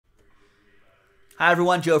Hi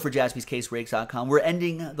everyone, Joe for JaspysCaseBreaks.com. We're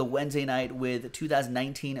ending the Wednesday night with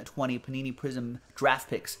 2019-20 Panini PRIZM Draft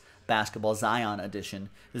Picks Basketball Zion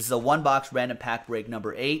Edition. This is a one-box random pack break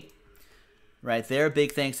number 8. Right there.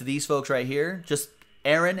 Big thanks to these folks right here. Just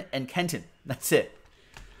Aaron and Kenton. That's it.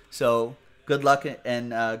 So good luck,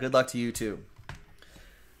 and good luck to you too.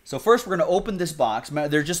 So first we're going to open this box.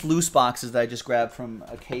 They're just loose boxes that I just grabbed from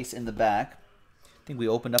a case in the back. I think we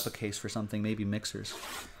opened up a case for something, maybe mixers.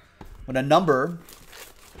 I'm going to number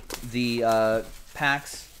the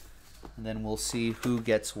packs, and then we'll see who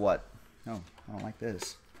gets what. Oh, I don't like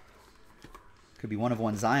this. Could be one of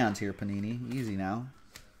one Zions here, Panini. Easy now.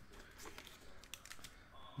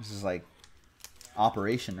 This is like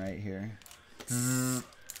operation right here.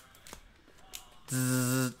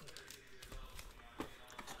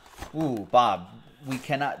 Ooh, Bob, we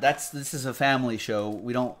cannot. This is a family show.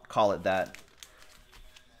 We don't call it that.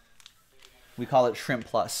 We call it Shrimp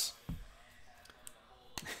Plus.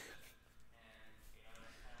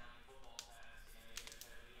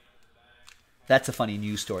 That's a funny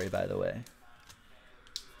news story, by the way.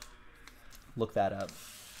 Look that up.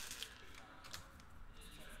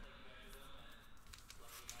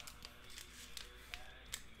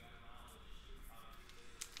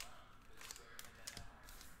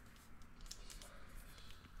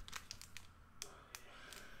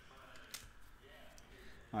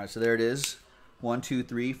 All right, so there it is. 1, 2,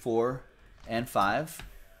 3, 4, and 5.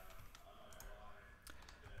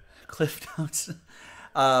 Cliff notes.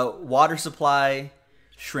 Water supply,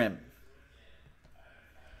 shrimp.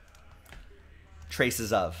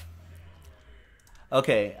 Traces of.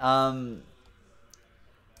 Okay,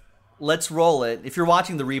 let's roll it. If you're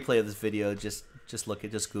watching the replay of this video, just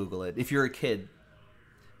Google it. If you're a kid,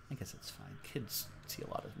 I guess it's fine. Kids see a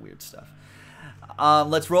lot of weird stuff.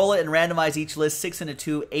 Let's roll it and randomize each list 6 and a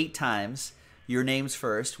 2, 8 times. Your names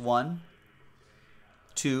first. 1,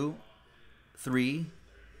 2, 3,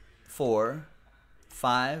 4,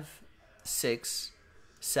 5, 6,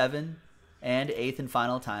 7, and 8th and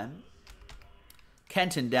final time.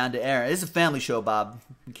 Kenton down to Aaron. This is a family show, Bob.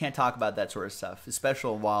 You can't talk about that sort of stuff,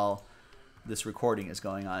 especially while this recording is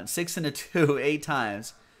going on. 6 and a 2, 8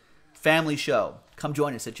 times. Family show. Come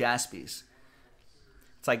join us at Jaspys.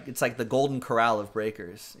 It's like the Golden Corral of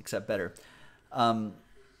breakers, except better. Golden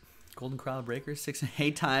Corral of breakers, 6 and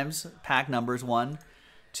 8 times. Pack numbers 1,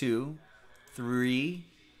 2, 3,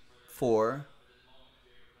 4,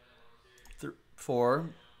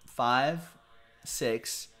 5,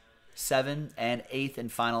 6, 7, and 8th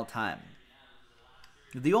and final time.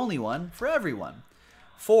 The only one for everyone.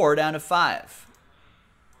 4 down to 5.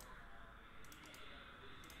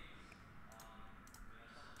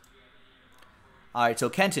 All right, so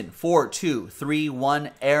Kenton, 4, 2, 3, 1.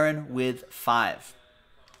 Aaron with 5.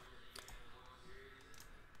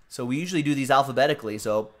 So we usually do these alphabetically,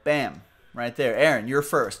 so bam, right there. Aaron, you're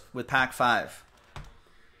first with pack 5.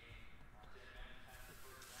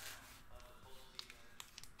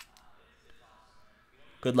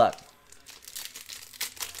 Good luck.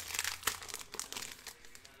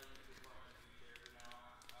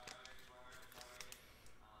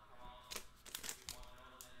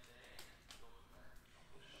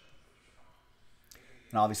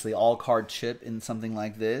 And obviously all card chip in something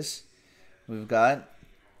like this. We've got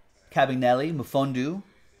Cabinelli, Mufondu.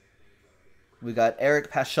 We've got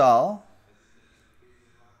Eric Paschal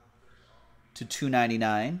to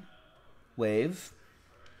 299. Wave.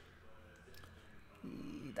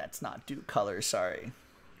 That's not Duke color, sorry.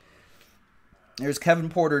 There's Kevin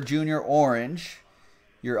Porter Jr. Orange.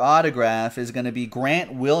 Your autograph is going to be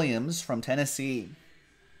Grant Williams from Tennessee.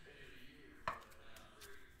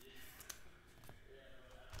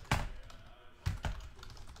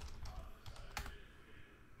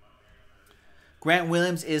 Grant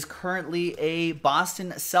Williams is currently a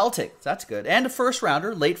Boston Celtic. That's good. And a first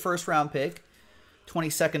rounder, late first round pick.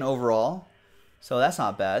 22nd overall. So that's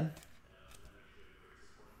not bad.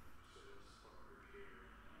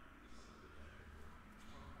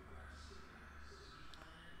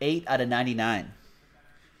 $8 out of 99.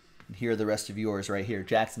 And here are the rest of yours right here.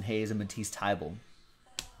 Jackson Hayes and Matisse Thybulle.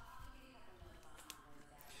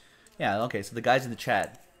 Yeah, okay, so the guys in the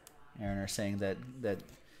chat, Aaron, are saying that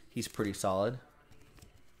he's pretty solid.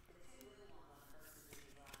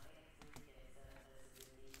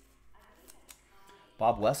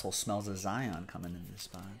 Bob Wessel smells a Zion coming in this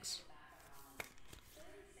box.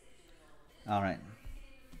 All right.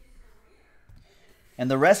 And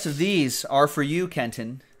the rest of these are for you,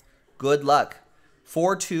 Kenton. Good luck.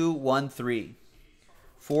 4213.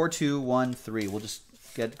 4213. We'll just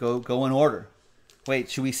go in order. Wait,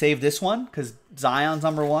 should we save this one? Because Zion's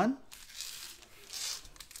number 1?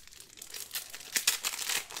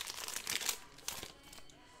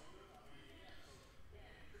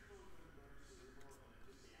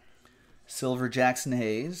 Silver Jackson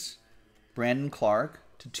Hayes. Brandon Clark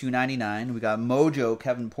to 299. We got Mojo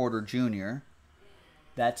Kevin Porter Jr.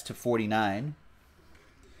 That's to 49.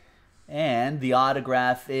 And the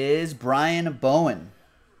autograph is Brian Bowen.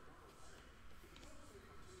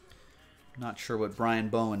 Not sure what Brian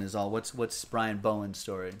Bowen is all. What's Brian Bowen's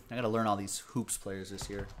story? I got to learn all these hoops players this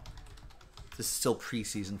year. This is still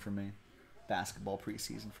preseason for me. Basketball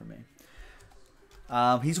preseason for me.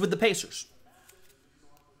 He's with the Pacers.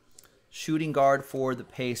 Shooting guard for the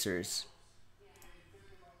Pacers.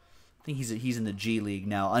 I think he's in the G League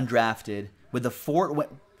now, undrafted, with the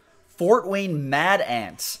Fort Wayne Mad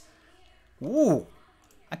Ants. Ooh,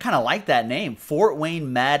 I kind of like that name, Fort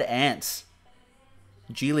Wayne Mad Ants.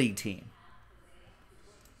 G League team.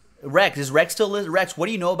 Rex, is Rex still listening? Rex, what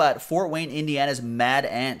do you know about Fort Wayne, Indiana's Mad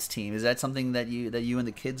Ants team? Is that something that you and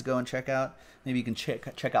the kids go and check out? Maybe you can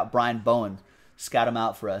check out Brian Bowen. Scout him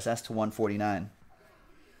out for us. That's to 149.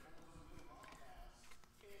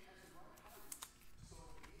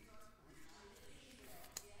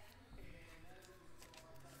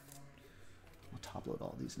 I'll top load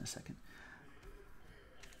all these in a second.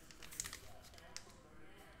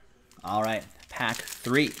 All right, pack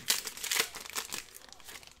 3.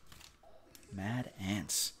 Mad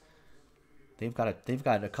Ants. They've got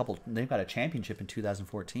a championship in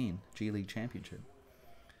 2014, G League championship.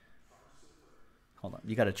 Hold on,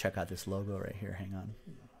 you got to check out this logo right here. Hang on.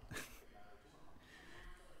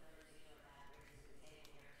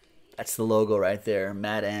 That's the logo right there,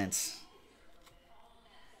 Mad Ants.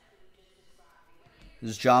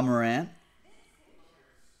 This is Ja Morant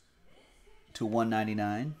to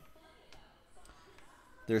 199.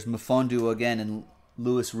 There's Mfondu again and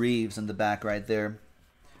Lewis Reeves in the back right there.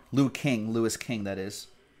 Lewis King, that is.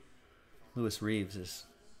 Lewis Reeves is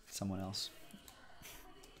someone else.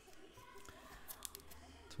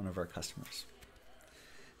 It's one of our customers.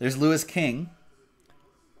 There's Lewis King.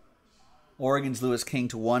 Oregon's Lewis King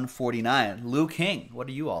to 149. Lou King, what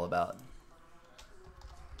are you all about?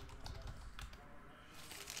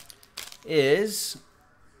 Is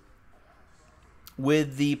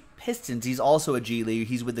with the Pistons. He's also a G League.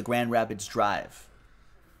 He's with the Grand Rapids Drive.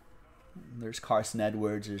 There's Carson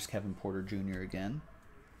Edwards. There's Kevin Porter Jr. again.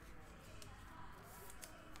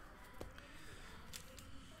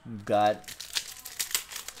 We've got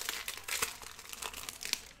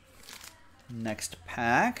next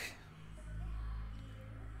pack.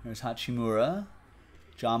 There's Hachimura,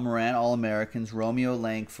 Ja Morant, All-Americans, Romeo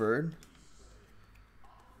Langford.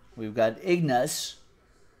 We've got Ignas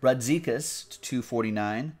Brazdeikis to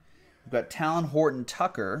 249. We've got Talon Horton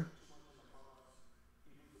Tucker.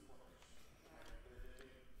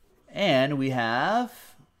 And we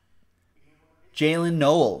have Jalen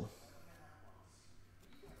Noel.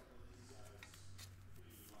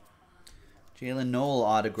 Jalen Noel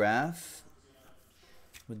autograph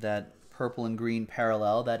with that purple and green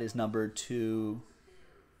parallel. That is numbered to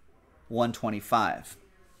 125.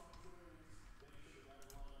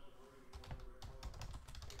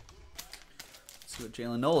 Let's see what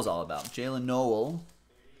Jalen Noel is all about. Jalen Noel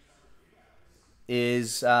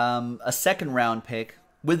is a second-round pick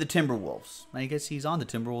with the Timberwolves. I guess he's on the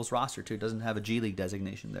Timberwolves roster, too. Doesn't have a G League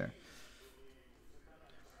designation there.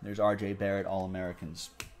 There's R.J. Barrett,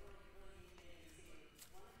 All-Americans.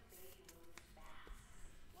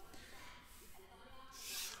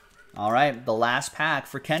 All right, the last pack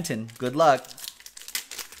for Kenton. Good luck.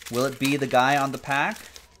 Will it be the guy on the pack?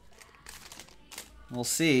 We'll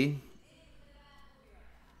see.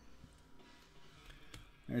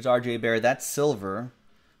 There's R.J. Barrett. That's silver.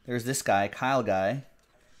 There's this guy, Kyle Guy.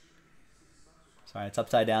 Sorry, it's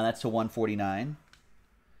upside down. That's to 149.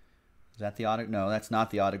 Is that the autograph? No, that's not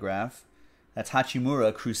the autograph. That's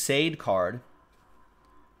Hachimura, Crusade card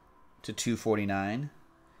to 249.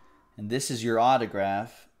 And this is your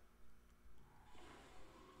autograph.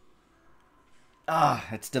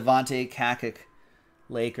 It's Devontae Kakic,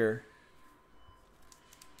 Laker.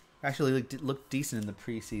 Actually looked decent in the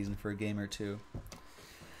preseason for a game or two.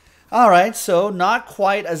 All right, so not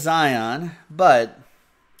quite a Zion, but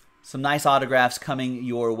some nice autographs coming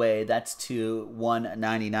your way. That's to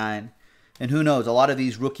 199. And who knows, a lot of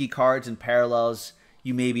these rookie cards and parallels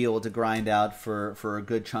you may be able to grind out for a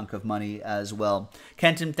good chunk of money as well.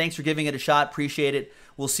 Kenton, thanks for giving it a shot. Appreciate it.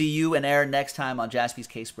 We'll see you and Aaron next time on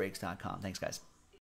JaspysCaseBreaks.com. Thanks, guys.